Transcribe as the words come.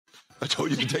I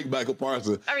told you to take Micah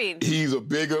Parsons. I mean, he's a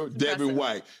bigger Devin impressive.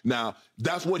 White. Now,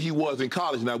 that's what he was in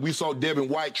college. Now, we saw Devin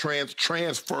White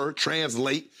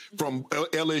translate from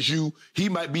LSU. He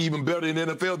might be even better in the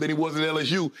NFL than he was in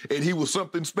LSU, and he was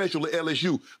something special at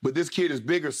LSU. But this kid is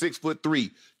bigger,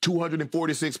 6'3",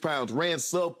 246 pounds, ran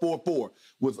sub 4.4,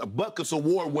 was a Butkus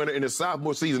Award winner in his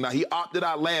sophomore season. Now, he opted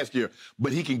out last year,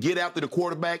 but he can get after the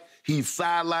quarterback. He's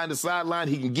sideline to sideline.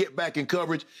 He can get back in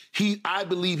coverage. I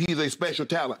believe he's a special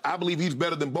talent. I believe he's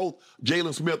better than both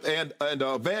Jalen Smith and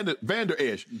Vander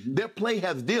Esch. Mm-hmm. Their play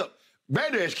has dipped.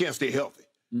 Vander Esch can't stay healthy.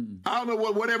 Mm-hmm. I don't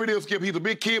know whatever it is, Skip. He's a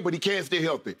big kid, but he can't stay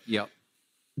healthy. Yep.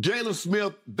 Jalen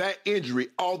Smith, that injury,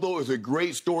 although it's a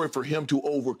great story for him to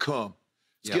overcome,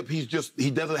 Skip, he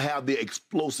doesn't have the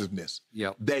explosiveness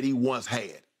that he once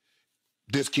had.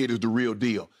 This kid is the real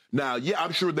deal. Now, yeah,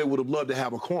 I'm sure they would have loved to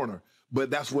have a corner, but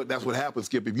that's what happens,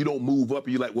 Skip. If you don't move up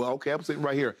and you're like, well, okay, I'm sitting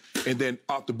right here, and then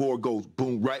off the board goes,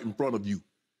 boom, right in front of you.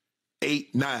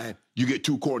 8, 9, you get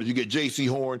 2 corners. You get J.C.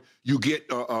 Horn, you get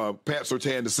Pat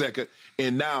Surtain II,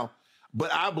 and now,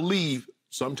 but I believe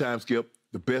sometimes, Skip,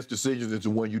 the best decision is the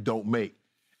one you don't make.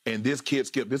 And this kid,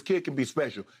 Skip, this kid can be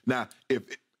special. Now,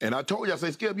 and I told you, I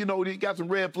said, Skip, you know, he got some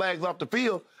red flags off the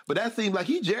field, but that seems like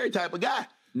he's Jerry type of guy.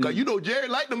 Because, you know, Jerry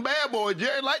liked them bad boys.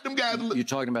 Jerry liked them guys. You're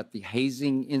talking about the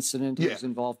hazing incident he was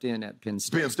involved in at Penn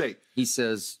State. Penn State. He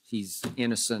says he's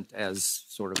innocent as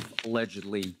sort of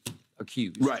allegedly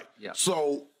accused. Right. Yeah.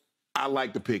 So I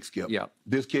like the pick, Skip. Yeah.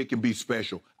 This kid can be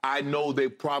special. I know they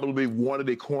probably wanted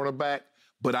a cornerback,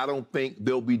 but I don't think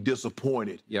they'll be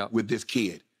disappointed with this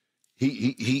kid.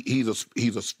 He's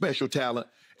a special talent.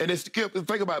 And it's, Skip,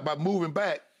 think about it, by moving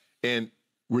back, and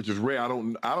which is rare. I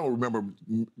don't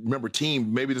remember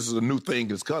team. Maybe this is a new thing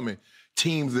that's coming.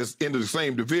 Teams that's into the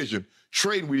same division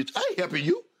trading with each. I ain't helping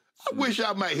you. I wish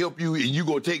I might help you, and you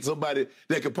go take somebody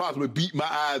that could possibly beat my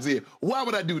eyes in. Why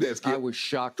would I do that, Skip? I was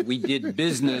shocked. We did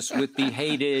business with the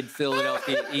hated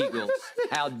Philadelphia Eagles.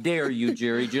 How dare you,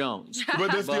 Jerry Jones?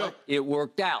 But it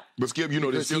worked out. But Skip, you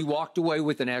know this. He walked away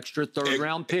with an extra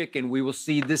third-round pick, and we will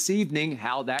see this evening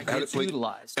how that gets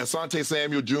utilized. Asante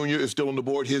Samuel Jr. is still on the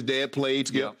board. His dad played,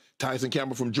 Skip. Tyson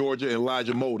Campbell from Georgia and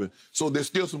Elijah Molden. So there's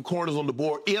still some corners on the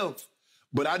board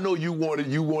but I know you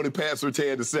wanted Pat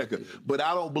Surtain II. But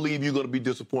I don't believe you're going to be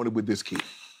disappointed with this kid.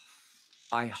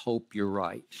 I hope you're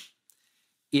right.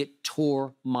 It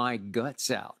tore my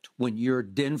guts out when your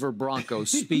Denver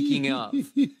Broncos, speaking of,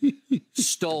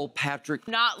 stole Patrick.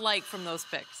 Not like from those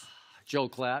picks. Joe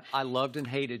Klatt, I loved and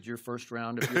hated your first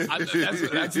round of your that's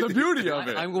the beauty of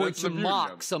it. I'm going to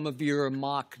mock some of your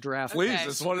mock draft. Please,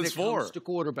 that's what it's for. When it comes to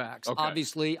quarterbacks. Okay.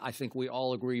 Obviously, I think we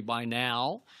all agree by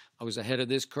now. I was ahead of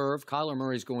this curve. Kyler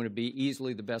Murray is going to be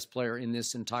easily the best player in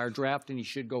this entire draft, and he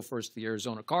should go first to the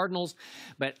Arizona Cardinals.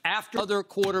 But after other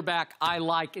quarterback I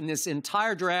like in this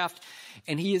entire draft,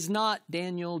 and he is not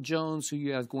Daniel Jones, who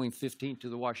you have going 15th to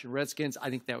the Washington Redskins. I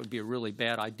think that would be a really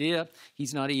bad idea.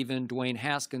 He's not even Dwayne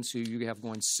Haskins, who you have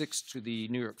going 6th to the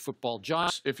New York Football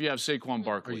Giants. If you have Saquon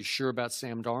Barkley. Are you sure about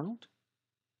Sam Darnold?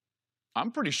 I'm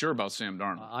pretty sure about Sam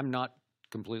Darnold. I'm not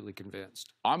completely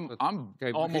convinced. I'm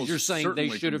almost you're saying they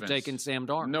should have convinced. taken Sam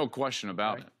Darnold. No question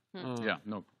about it. Yeah,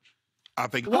 no. I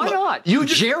think. Why not?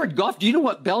 Jared Goff. Do you know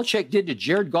what Belichick did to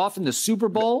Jared Goff in the Super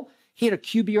Bowl? He had a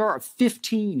QBR of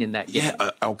 15 in that game.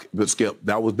 Yeah, okay, but Skip,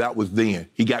 that was then.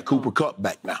 He got Cooper Kupp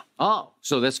back now. Oh,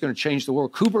 so that's going to change the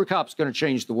world. Cooper Kupp's going to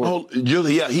change the world.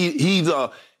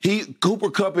 Oh, yeah, Cooper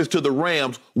Kupp is to the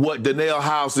Rams what Danielle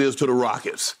House is to the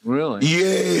Rockets. Really?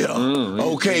 Yeah.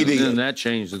 Okay, then. That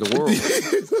changed the world.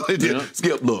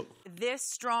 Skip, look. This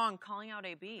strong, calling out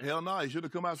AB. Hell no, he should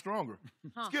have come out stronger.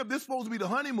 Skip, this is supposed to be the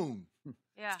honeymoon.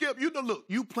 Yeah. Skip, look,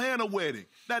 you plan a wedding.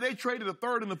 Now, they traded the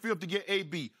 3rd and the 5th to get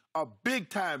AB. A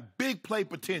big-time, big play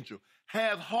potential.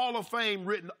 Has Hall of Fame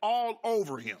written all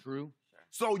over him. True.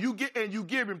 So you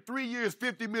give him 3 years,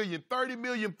 $50 million, $30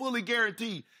 million fully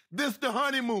guaranteed. This the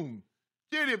honeymoon.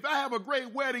 Then if I have a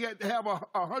great wedding, I have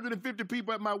 150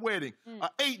 people at my wedding, an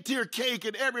 8-tier cake,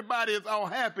 and everybody is all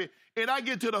happy, and I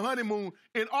get to the honeymoon,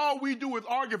 and all we do is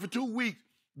argue for 2 weeks,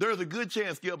 there's a good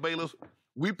chance, Skip Bayless,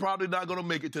 we probably not going to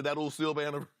make it to that old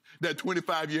that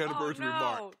 25-year anniversary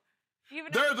mark.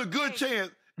 There's a good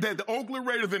chance that the Oakland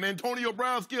Raiders and Antonio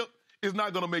Brown, Skip, is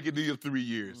not going to make it these 3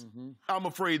 years. I'm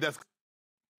afraid that's...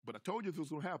 But I told you this was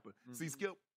going to happen. See,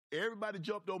 Skip, everybody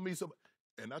jumped on me.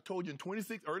 And I told you in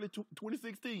early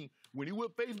 2016, when he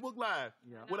went Facebook Live,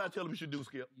 what I tell him he should do,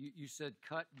 Skip? You said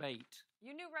cut bait.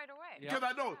 You knew right away. Because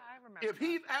I know, I remember if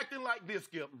he's acting like this,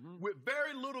 Skip, with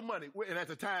very little money, and at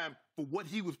the time, for what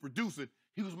he was producing,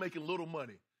 he was making little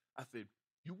money. I said,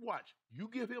 you watch. You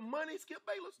give him money, Skip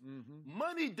Bayless,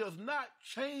 money does not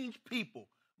change people.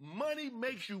 Money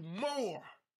makes you more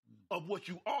of what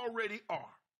you already are.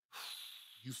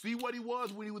 You see what he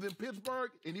was when he was in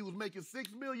Pittsburgh and he was making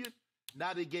 $6 million?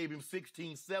 Now they gave him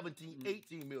 16, 17,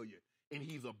 18 million. And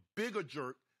he's a bigger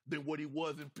jerk than what he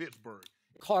was in Pittsburgh.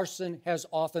 Carson has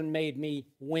often made me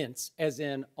wince, as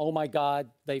in, oh my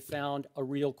God, they found a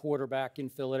real quarterback in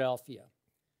Philadelphia.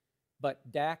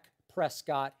 But Dak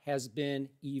Prescott has been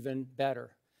even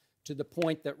better, to the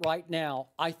point that right now,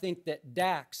 I think that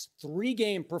Dak's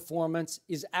 3-game performance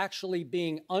is actually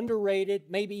being underrated,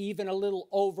 maybe even a little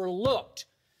overlooked,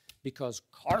 because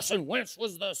Carson Wentz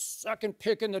was the 2nd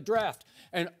pick in the draft.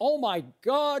 And oh my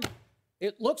God,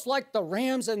 it looks like the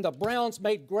Rams and the Browns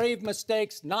made grave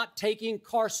mistakes not taking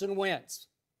Carson Wentz.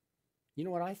 You know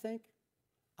what I think?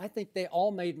 I think they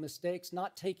all made mistakes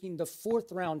not taking the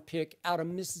 4th-round pick out of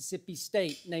Mississippi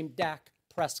State named Dak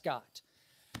Prescott.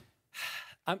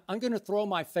 I'm going to throw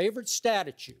my favorite stat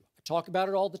at you. I talk about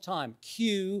it all the time.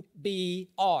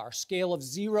 QBR, scale of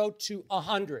 0 to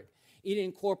 100. It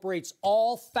incorporates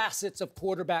all facets of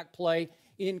quarterback play,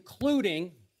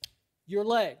 including your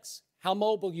legs, how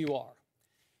mobile you are.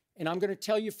 And I'm going to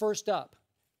tell you first up,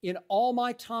 in all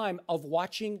my time of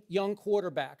watching young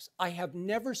quarterbacks, I have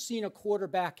never seen a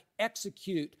quarterback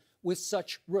execute with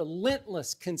such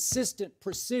relentless, consistent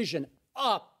precision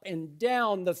up and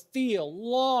down the field,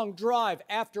 long drive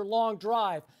after long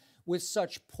drive, with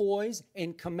such poise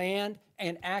and command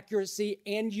and accuracy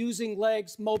and using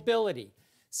legs mobility.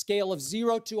 Scale of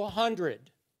 0 to 100,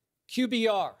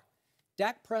 QBR.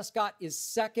 Dak Prescott is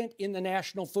 2nd in the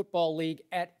National Football League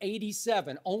at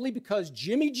 87, only because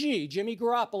Jimmy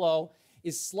Garoppolo,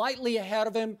 is slightly ahead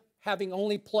of him, having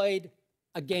only played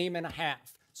a game and a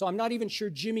half. So I'm not even sure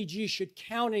Jimmy G should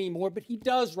count anymore, but he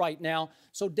does right now.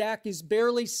 So Dak is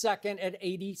barely 2nd at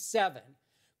 87.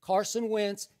 Carson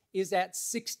Wentz is at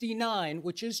 69,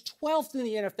 which is 12th in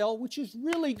the NFL, which is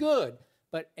really good.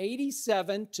 But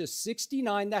 87 to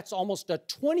 69, that's almost a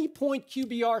 20-point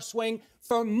QBR swing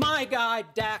for my guy,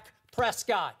 Dak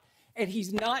Prescott. And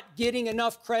he's not getting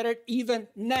enough credit even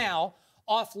now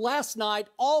off last night,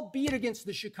 albeit against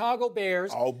the Chicago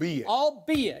Bears.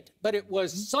 Albeit, but it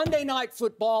was Sunday Night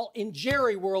Football in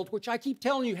Jerry World, which I keep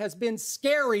telling you has been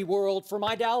scary world for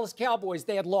my Dallas Cowboys.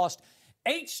 They had lost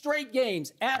 8 straight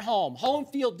games at home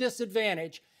field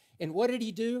disadvantage. And what did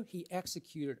he do? He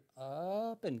executed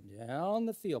up and down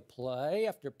the field, play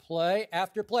after play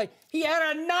after play. He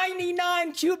had a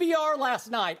 99 QBR last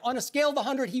night. On a scale of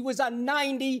 100, he was a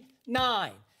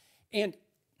 99. And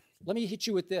let me hit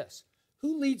you with this.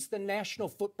 Who leads the National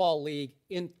Football League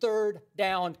in 3rd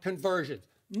down conversions?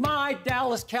 My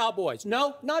Dallas Cowboys.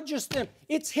 No, not just them.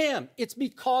 It's him. It's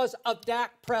because of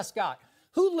Dak Prescott.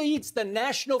 Who leads the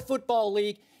National Football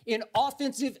League in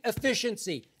offensive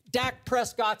efficiency? Dak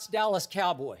Prescott's Dallas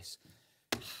Cowboys.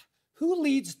 Who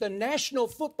leads the National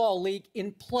Football League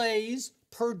in plays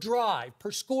per drive,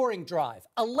 per scoring drive?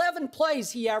 11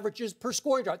 plays he averages per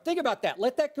scoring drive. Think about that.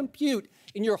 Let that compute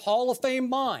in your Hall of Fame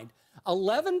mind.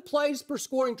 11 plays per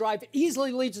scoring drive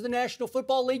easily leads the National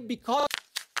Football League because...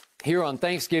 Here on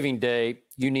Thanksgiving Day,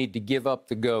 you need to give up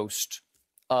the ghost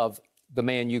of the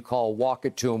man you call Walk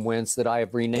It To Him Wentz that I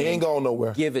have renamed. He ain't going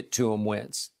nowhere. Give It To Him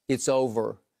Wentz. It's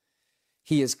over.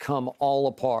 He has come all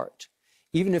apart.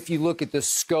 Even if you look at the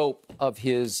scope of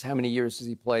his, how many years has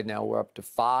he played now? We're up to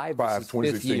 5.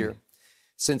 5th year.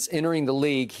 Since entering the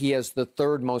league, he has the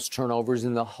 3rd most turnovers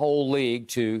in the whole league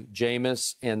to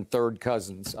Jameis and 3rd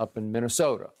Cousins up in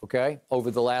Minnesota, okay,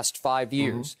 over the last 5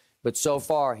 years. But so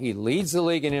far, he leads the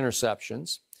league in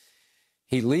interceptions.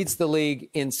 He leads the league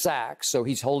in sacks, so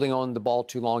he's holding on to the ball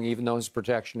too long, even though his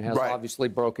protection has obviously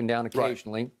broken down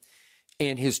occasionally.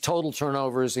 And his total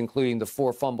turnovers, including the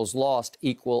 4 fumbles lost,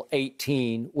 equal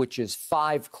 18, which is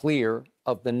 5 clear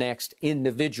of the next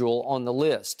individual on the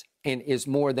list and is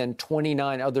more than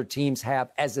 29 other teams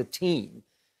have as a team.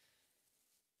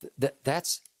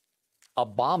 That's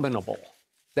abominable.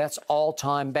 That's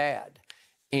all-time bad.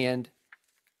 And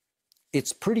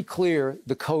it's pretty clear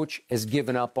the coach has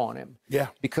given up on him. Yeah.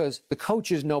 Because the coach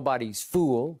is nobody's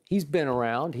fool. He's been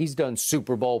around. He's done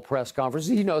Super Bowl press conferences.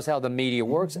 He knows how the media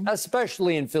works,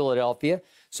 especially in Philadelphia.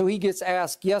 So he gets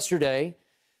asked yesterday,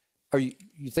 are you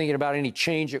thinking about any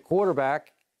change at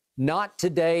quarterback? Not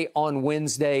today, on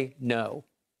Wednesday, no.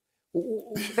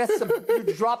 You're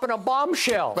dropping a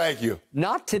bombshell. Thank you.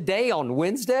 Not today, on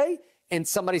Wednesday? And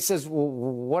somebody says, well,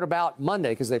 what about Monday?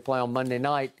 Because they play on Monday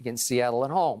night against Seattle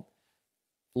at home.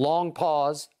 Long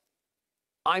pause.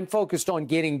 I'm focused on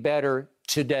getting better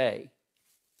today.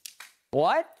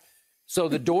 What? So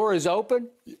the door is open?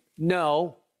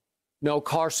 No. No,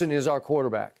 Carson is our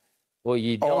quarterback. Well,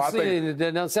 you don't it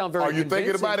doesn't sound very convincing. Are you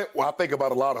thinking about it? Well, I think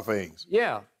about a lot of things.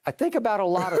 Yeah. I think about a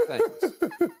lot of things.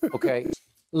 Okay.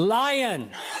 Lion.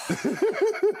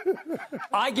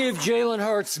 I give Jalen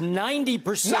Hurts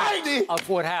 90% of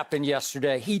what happened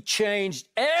yesterday. He changed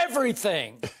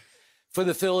everything for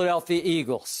the Philadelphia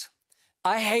Eagles.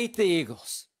 I hate the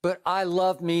Eagles, but I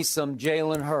love me some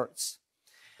Jalen Hurts.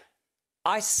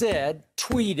 I said,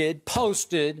 tweeted,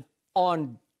 posted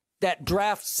on that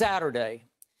draft Saturday,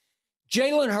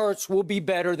 Jalen Hurts will be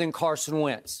better than Carson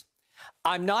Wentz.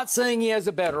 I'm not saying he has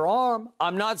a better arm.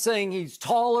 I'm not saying he's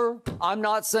taller. I'm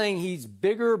not saying he's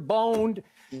bigger boned.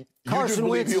 Carson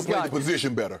Wentz he'll play the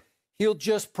position better. He'll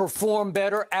just perform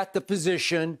better at the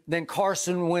position than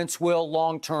Carson Wentz will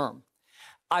long term.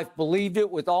 I've believed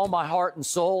it with all my heart and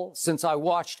soul since I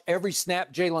watched every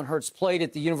snap Jalen Hurts played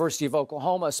at the University of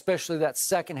Oklahoma, especially that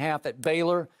second half at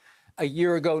Baylor a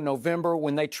year ago, November,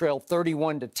 when they trailed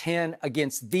 31-10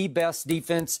 against the best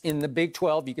defense in the Big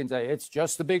 12. You can say it's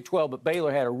just the Big 12, but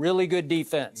Baylor had a really good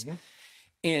defense.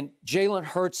 And Jalen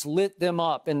Hurts lit them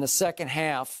up in the second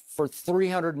half for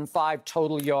 305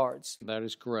 total yards. That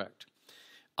is correct.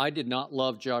 I did not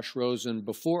love Josh Rosen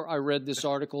before I read this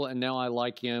article, and now I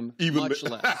like him much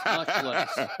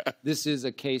less. This is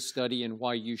a case study in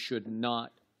why you should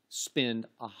not spend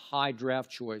a high draft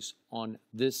choice on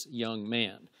this young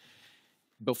man.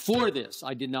 Before this,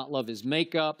 I did not love his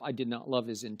makeup. I did not love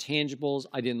his intangibles.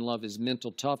 I didn't love his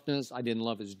mental toughness. I didn't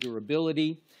love his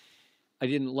durability. I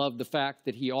didn't love the fact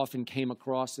that he often came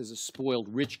across as a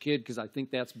spoiled rich kid, because I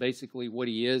think that's basically what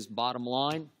he is, bottom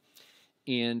line.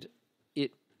 And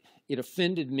it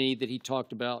offended me that he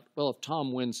talked about, well, if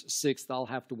Tom wins 6th, I'll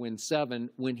have to win 7,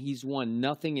 when he's won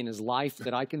nothing in his life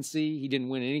that I can see. He didn't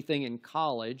win anything in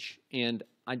college, and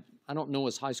I don't know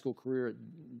his high school career at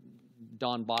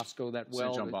Don Bosco that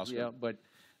well. St. John Bosco. Yeah, but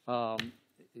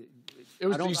it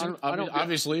was decent.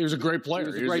 Obviously, he was a great player.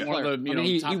 He was a great player.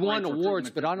 He won awards,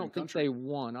 but I don't think country. they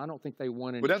won. I don't think they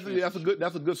won any. But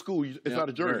that's a good school. It's out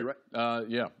of Jersey, right?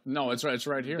 Yeah. No, it's right. It's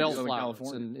right here. Bellflower,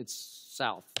 California. and it's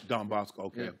south. Don Bosco.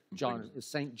 Okay. Yeah.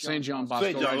 St. John Bosco.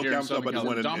 St. John. Right here I'm talking about the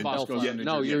one in Don Bosco.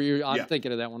 No, I'm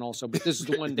thinking of that one also. But this is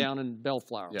the one down in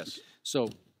Bellflower. Yes. So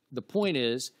the point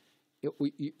is,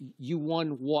 you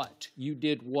won what? You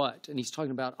did what? And he's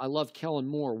talking about, I love Kellen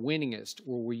Moore, winningest.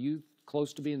 Or were you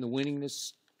close to being the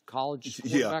winningest college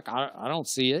quarterback? Yeah. I don't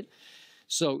see it.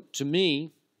 So to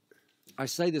me, I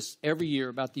say this every year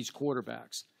about these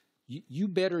quarterbacks. You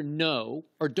better know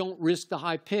or don't risk the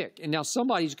high pick. And now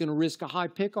somebody's going to risk a high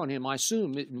pick on him, I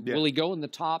assume. Will he go in the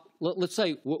top? Let's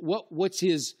say, what's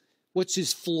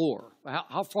his floor?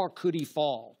 How far could he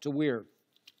fall to where?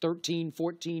 13,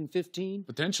 14, 15?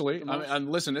 Potentially. And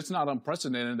listen, it's not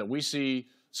unprecedented that we see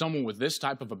someone with this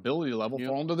type of ability level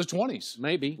fall into the 20s.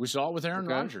 Maybe. We saw it with Aaron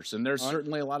Rodgers, and there's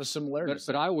certainly a lot of similarities.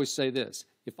 But I always say this.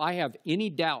 If I have any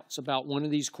doubts about one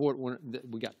of these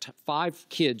we got 5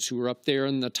 kids who are up there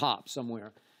in the top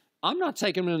somewhere, I'm not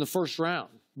taking them in the first round,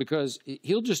 because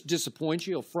he'll just disappoint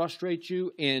you, he'll frustrate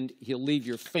you, and he'll leave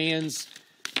your fans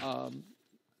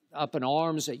up in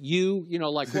arms at you. You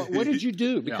know, like, what did you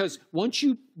do? Because once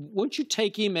you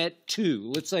take him at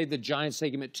 2, let's say the Giants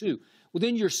take him at 2, well,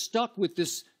 then you're stuck with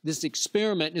this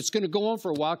experiment, and it's going to go on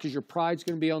for a while because your pride's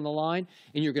going to be on the line,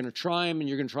 and you're going to try him, and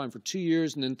you're going to try him for 2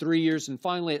 years, and then 3 years, and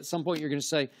finally at some point you're going to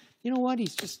say, you know what,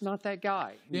 he's just not that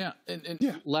guy. Yeah.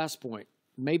 Last point.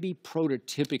 Maybe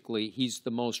prototypically he's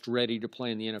the most ready to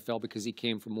play in the NFL because he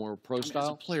came from more pro style. As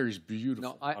a player, he's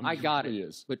beautiful. No, I got it.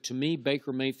 Is. But to me,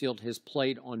 Baker Mayfield has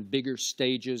played on bigger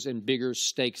stages and bigger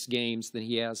stakes games than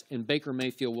he has, and Baker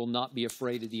Mayfield will not be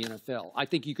afraid of the NFL. I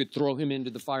think you could throw him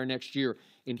into the fire next year,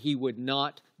 and he would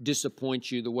not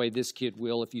disappoint you the way this kid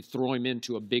will if you throw him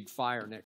into a big fire next year.